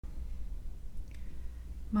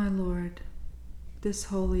My Lord, this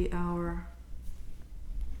holy hour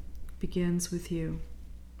begins with you.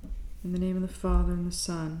 In the name of the Father, and the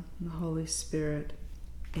Son, and the Holy Spirit.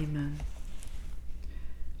 Amen.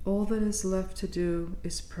 All that is left to do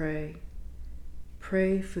is pray.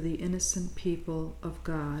 Pray for the innocent people of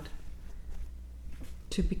God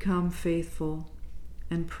to become faithful,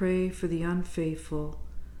 and pray for the unfaithful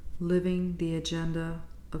living the agenda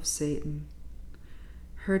of Satan,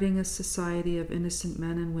 hurting a society of innocent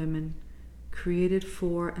men and women created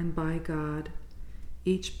for and by God,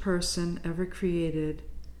 each person ever created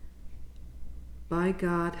by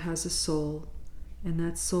God has a soul, and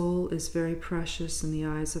that soul is very precious in the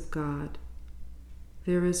eyes of God.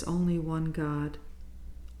 There is only one God.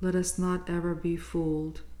 Let us not ever be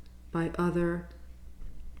fooled by other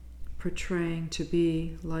portraying to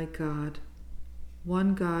be like God.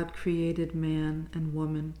 One God created man and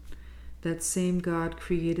woman. That same God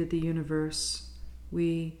created the universe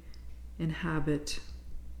we inhabit.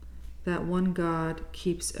 That one God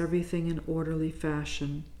keeps everything in orderly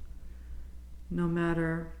fashion. No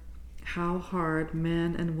matter how hard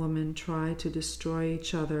man and woman try to destroy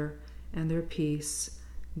each other and their peace,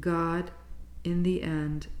 God, in the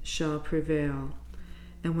end, shall prevail.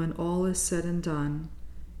 And when all is said and done,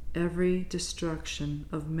 every destruction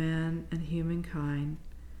of man and humankind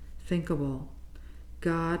thinkable,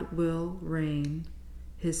 God will reign.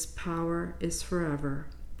 His power is forever.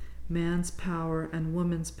 Man's power and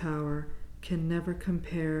woman's power can never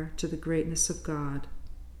compare to the greatness of God.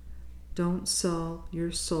 Don't sell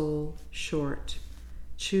your soul short.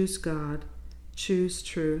 Choose God, choose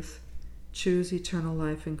truth, choose eternal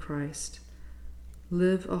life in Christ.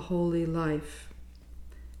 Live a holy life.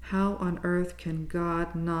 How on earth can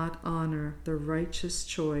God not honor the righteous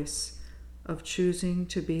choice of choosing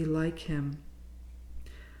to be like Him?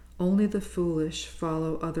 Only the foolish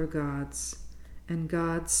follow other gods, and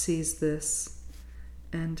God sees this,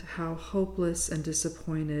 and how hopeless and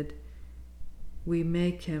disappointed we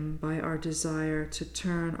make Him by our desire to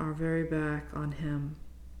turn our very back on Him.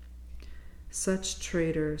 Such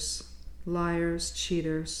traitors, liars,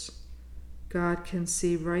 cheaters, God can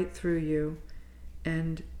see right through you,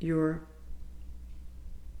 and you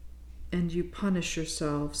punish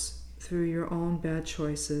yourselves through your own bad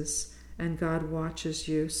choices, and God watches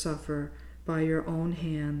you suffer by your own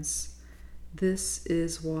hands. This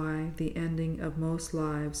is why the ending of most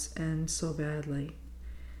lives ends so badly.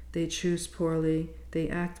 They choose poorly, they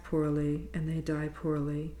act poorly, and they die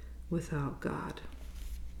poorly without God.